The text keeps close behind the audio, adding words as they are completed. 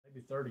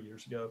maybe 30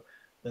 years ago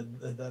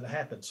that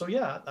happened. So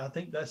yeah, I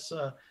think that's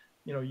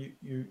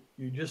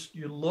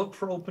you look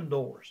for open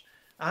doors.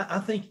 I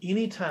think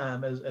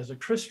anytime as a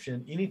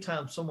Christian,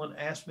 anytime someone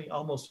asks me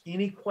almost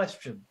any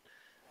question,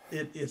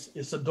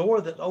 it's a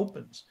door that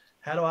opens.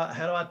 How do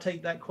I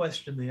take that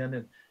question then?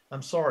 And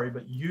I'm sorry,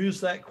 but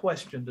use that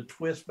question to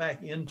twist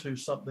back into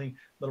something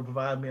that'll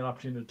provide me an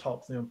opportunity to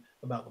talk to them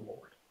about the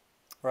Lord.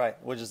 Right,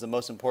 which is the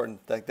most important.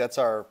 Like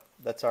the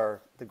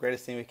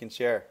greatest thing we can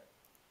share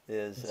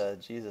is Yes, sir.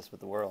 Jesus with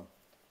the world.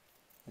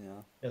 You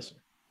know. Yes, sir.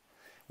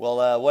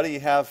 Well, what do you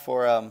have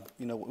for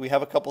we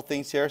have a couple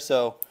things here.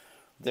 So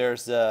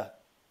there's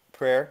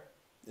prayer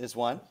is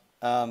one.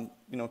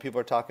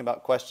 People are talking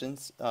about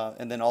questions,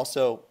 and then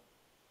also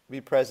be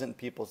present in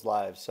people's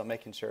lives. So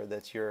making sure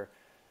that you're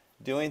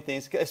doing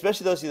things,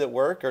 especially those of you that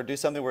work or do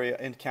something where you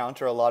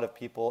encounter a lot of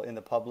people in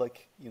the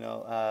public,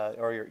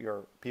 or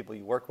your people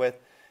you work with.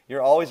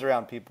 You're always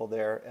around people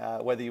there,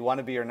 whether you want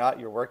to be or not.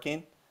 You're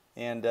working,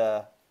 and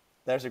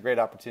there's a great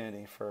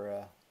opportunity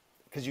for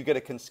because you get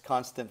a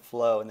constant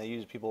flow, and they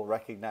usually people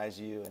recognize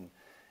you,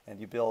 and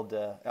you build.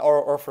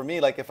 Or for me,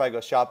 like if I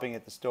go shopping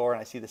at the store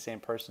and I see the same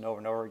person over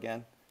and over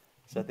again,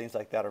 so things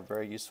like that are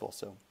very useful.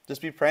 So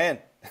just be praying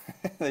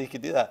that you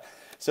can do that.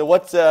 So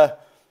what's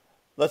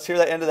let's hear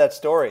the end of that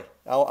story.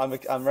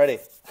 I'm ready.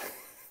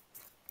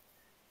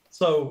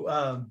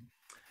 So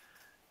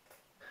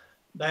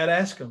Dad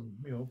asked him,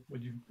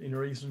 would you any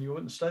reason you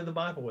wouldn't study the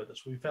Bible with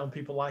us? We found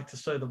people like to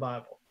study the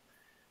Bible,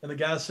 and the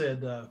guy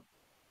said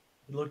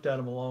he looked at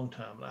him a long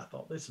time, and I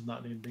thought this is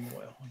not ending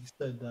well. He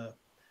said,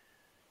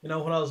 when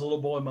I was a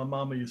little boy, my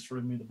mama used to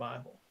read me the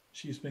Bible.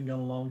 She's been gone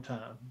a long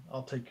time.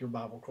 I'll take your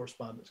Bible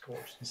correspondence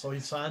course. And so he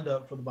signed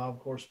up for the Bible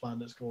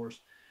correspondence course,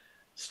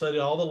 studied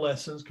all the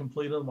lessons,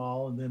 completed them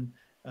all, and then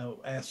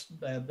asked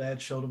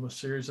Dad showed him a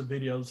series of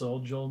videos, the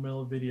old Joel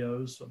Miller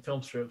videos,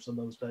 film strips in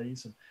those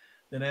days. And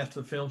then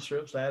after the film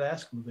strips, Dad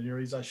asked him, "Then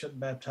reason I shouldn't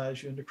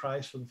baptize you into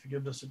Christ for the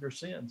forgiveness of your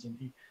sins?" And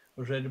he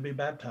was ready to be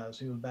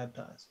baptized. He was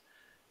baptized.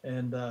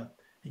 And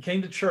he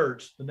came to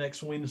church the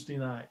next Wednesday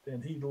night,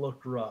 and he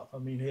looked rough. I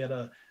mean, he had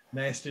a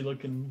nasty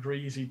looking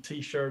greasy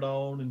t-shirt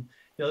on, and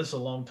this is a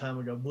long time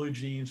ago, blue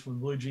jeans, when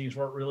blue jeans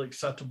weren't really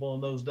acceptable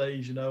in those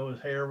days. His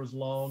hair was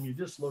long. He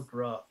just looked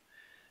rough,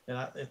 and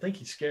I think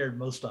he scared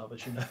most of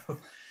us.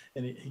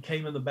 And he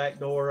came in the back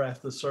door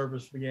after the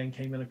service began,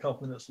 came in a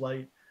couple minutes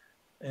late,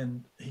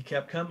 and he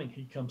kept coming.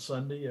 He'd come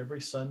Sunday,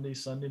 every Sunday,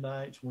 Sunday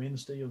nights,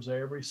 Wednesday. It was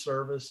every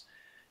service.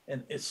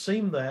 And it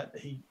seemed that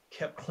he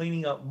kept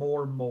cleaning up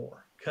more and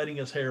more, cutting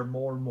his hair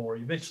more and more.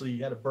 Eventually he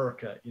had a burr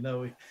cut,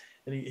 and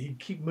he'd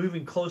keep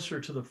moving closer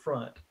to the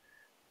front.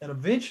 And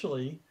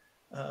eventually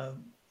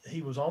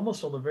he was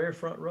almost on the very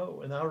front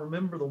row. And I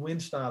remember the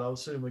Wednesday night, I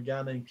was sitting with a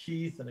guy named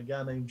Keith and a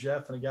guy named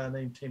Jeff and a guy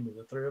named Timmy.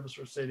 The three of us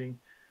were sitting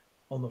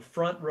on the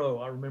front row.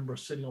 I remember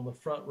sitting on the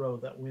front row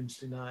that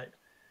Wednesday night.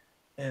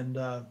 And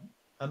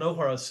I know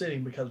where I was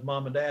sitting because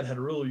Mom and Dad had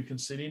a rule: you can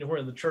sit anywhere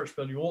in the church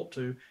building you want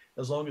to,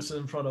 as long as it's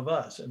in front of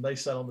us. And they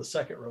sat on the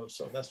second row,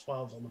 so that's why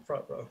I was on the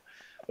front row.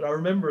 But I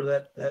remember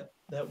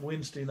that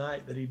Wednesday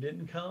night that he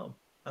didn't come.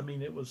 I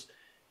mean, it was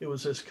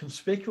as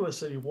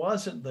conspicuous that he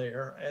wasn't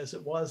there as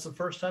it was the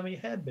first time he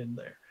had been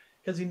there,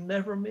 because he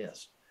never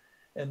missed.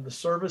 And the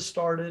service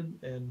started,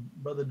 and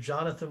Brother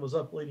Jonathan was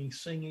up leading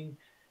singing,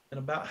 and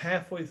about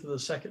halfway through the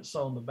second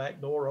song, the back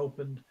door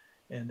opened,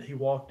 and he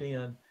walked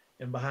in.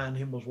 And behind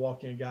him was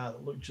walking a guy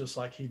that looked just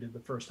like he did the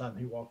first time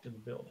he walked in the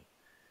building.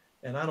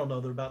 And I don't know,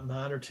 there were about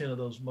 9 or 10 of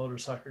those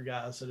motorcycle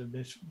guys that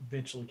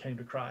eventually came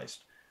to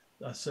Christ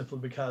simply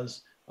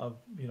because of,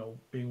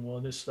 being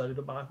willing to study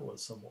the Bible with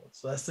someone.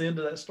 So that's the end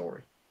of that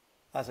story.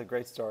 That's a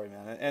great story,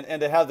 man. And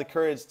to have the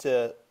courage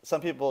to,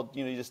 some people,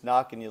 you just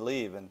knock and you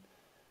leave. And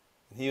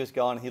he was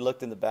gone. He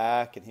looked in the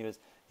back, and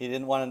he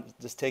didn't want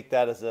to just take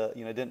that as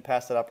didn't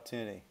pass that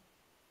opportunity.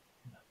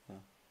 Yeah.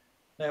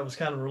 That was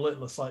kind of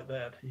relentless like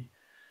that.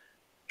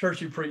 Church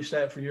he preached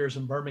at for years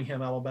in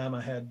Birmingham, Alabama,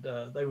 had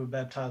they would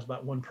baptize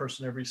about one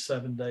person every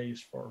 7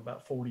 days for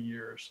about 40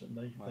 years, and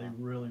they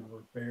really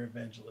were very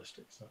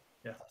evangelistic. So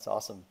yeah, that's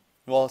awesome.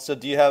 Well, so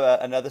do you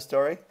have another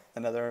story?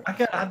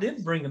 I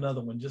did bring another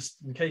one just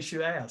in case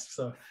you asked.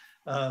 So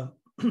I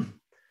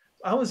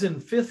was in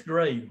 5th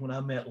grade when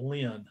I met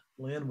Lynn.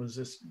 Lynn was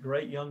this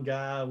great young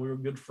guy. We were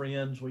good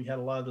friends. We had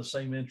a lot of the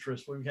same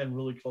interests. We became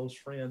really close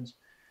friends.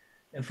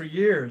 And for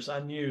years, I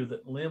knew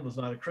that Lynn was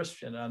not a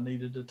Christian. I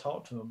needed to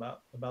talk to him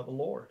about the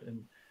Lord,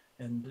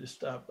 and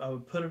just I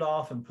would put it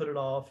off and put it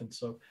off. And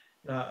so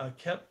I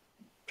kept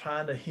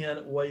trying to hint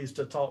at ways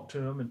to talk to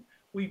him. And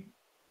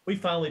we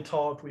finally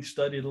talked. We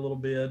studied a little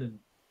bit, and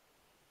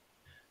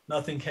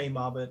nothing came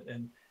of it.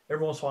 And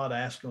every once in a while,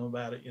 I'd ask him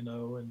about it,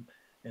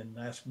 and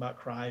ask him about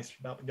Christ,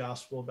 about the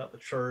gospel, about the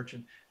church.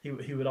 And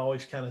he would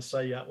always kind of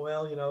say,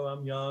 well,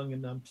 I'm young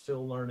and I'm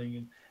still learning.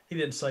 And he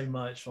didn't say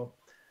much. So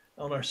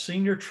on our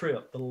senior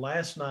trip, the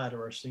last night of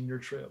our senior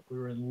trip, we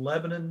were in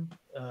Lebanon.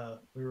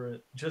 We were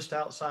just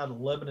outside of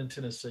Lebanon,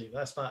 Tennessee.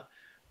 That's not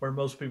where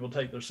most people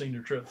take their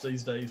senior trips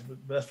these days, but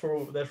that's where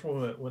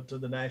we went to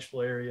the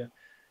Nashville area,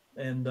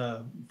 and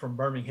from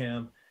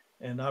Birmingham.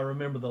 And I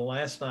remember the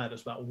last night, it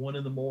was about 1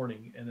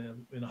 a.m.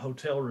 and in a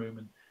hotel room,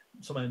 and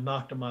somebody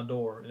knocked on my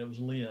door, and it was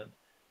Lynn.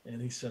 And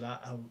he said,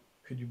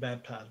 could you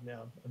baptize me?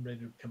 I'm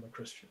ready to become a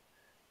Christian.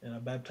 And I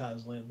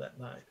baptized Lynn that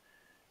night.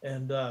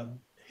 And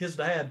his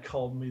dad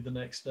called me the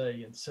next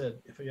day and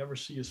said, if I ever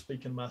see you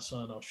speaking to my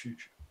son, I'll shoot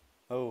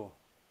you. Oh.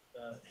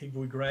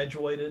 We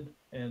graduated,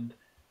 and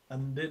I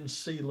didn't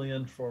see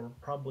Lynn for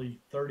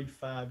probably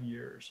 35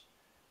 years.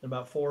 And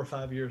about 4 or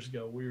 5 years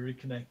ago, we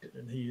reconnected,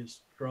 and he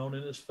has grown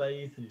in his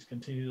faith, and he's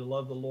continued to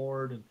love the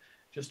Lord, and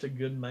just a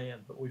good man.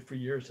 But we, for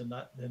years, had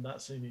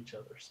not seen each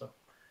other. So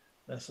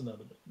that's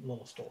another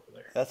little story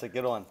there. That's a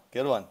good one.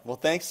 Good one. Well,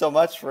 thanks so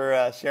much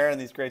for sharing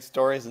these great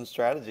stories and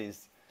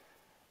strategies.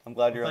 I'm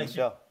glad you're on the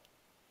show.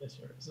 Yes,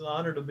 sir. It's an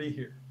honor to be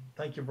here.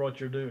 Thank you for what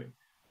you're doing.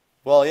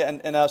 Well, yeah,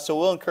 and so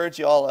we'll encourage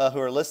you all who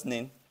are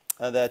listening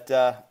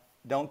that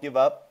don't give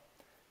up.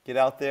 Get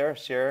out there,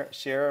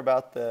 share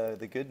about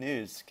the good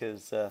news,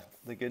 because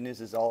the good news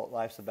is all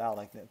life's about.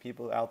 Like,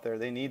 people out there,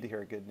 they need to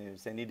hear good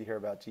news. They need to hear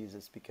about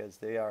Jesus, because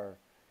they're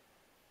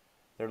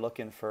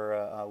looking for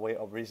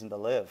a reason to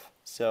live.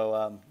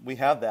 So we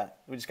have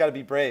that. We just got to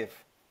be brave.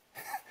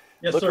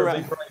 Yes, sir.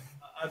 Be brave.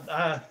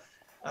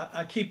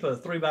 I keep a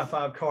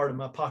 3x5 card in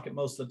my pocket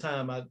most of the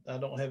time. I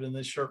don't have it in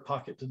this shirt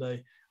pocket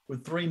today,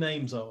 with 3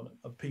 names on it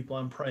of people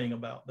I'm praying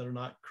about that are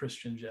not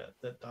Christians yet,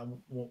 that I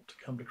want to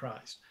come to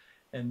Christ.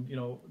 And,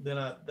 then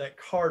that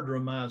card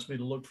reminds me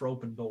to look for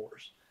open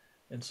doors.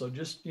 And so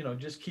just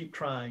keep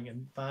trying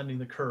and finding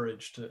the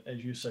courage to,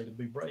 as you say, to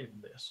be brave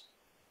in this.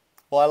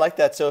 Well, I like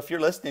that. So if you're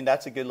listening,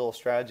 that's a good little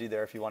strategy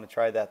there. If you want to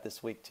try that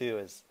this week too,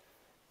 is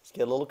just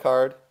get a little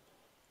card,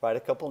 write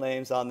a couple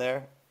names on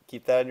there,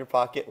 keep that in your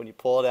pocket. When you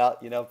pull it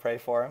out, pray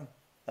for them.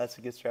 That's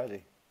a good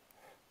strategy.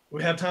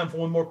 We have time for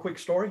one more quick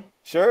story?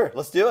 Sure.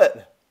 Let's do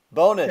it.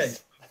 Bonus. Okay.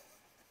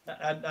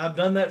 I've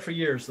done that for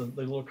years, the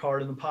little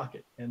card in the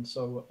pocket. And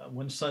so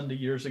one Sunday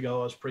years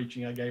ago, I was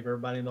preaching. I gave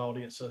everybody in the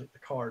audience a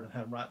card and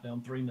had them write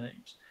down 3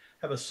 names.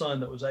 I have a son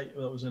that was in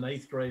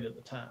 8th grade at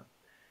the time.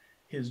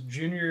 His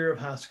junior year of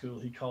high school,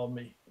 he called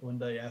me one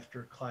day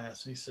after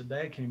class. He said,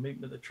 Dad, can you meet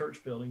me at the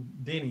church building?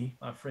 Denny,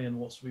 my friend,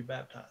 wants to be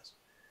baptized.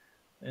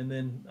 And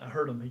then I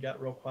heard him. He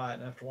got real quiet.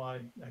 And after a while,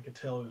 I could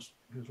tell he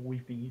was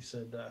weeping. He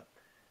said,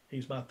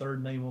 he's my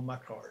 3rd name on my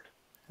card.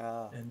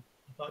 And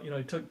I thought,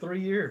 it took 3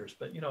 years,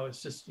 but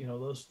it's just,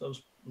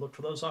 those look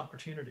for those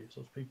opportunities,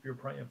 those people you're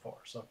praying for.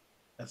 So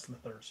that's the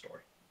 3rd story.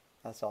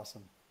 That's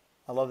awesome.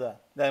 I love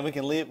that. Then we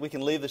can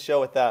leave the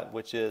show with that,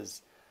 which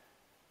is,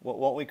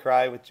 won't we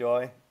cry with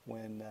joy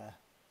when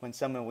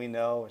someone we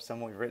know or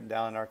someone we've written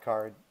down on our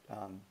card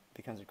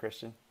becomes a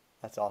Christian?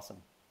 That's awesome.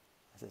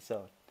 I said,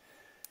 so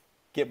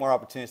get more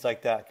opportunities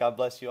like that. God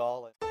bless you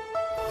all.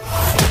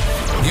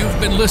 You've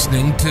been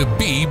listening to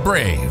Be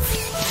Brave.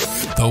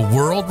 The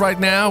world right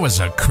now is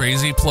a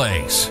crazy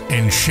place,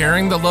 and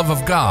sharing the love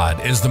of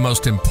God is the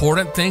most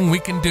important thing we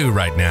can do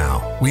right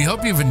now. We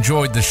hope you've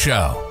enjoyed the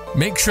show.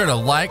 Make sure to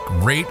like,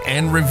 rate,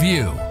 and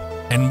review.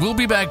 And we'll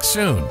be back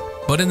soon.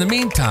 But in the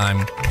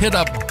meantime, hit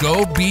up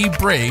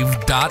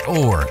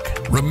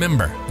gobebrave.org.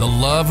 Remember, the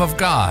love of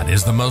God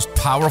is the most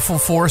powerful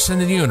force in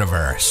the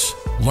universe.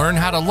 Learn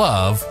how to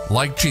love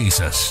like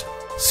Jesus.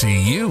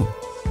 See you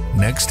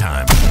next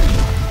time.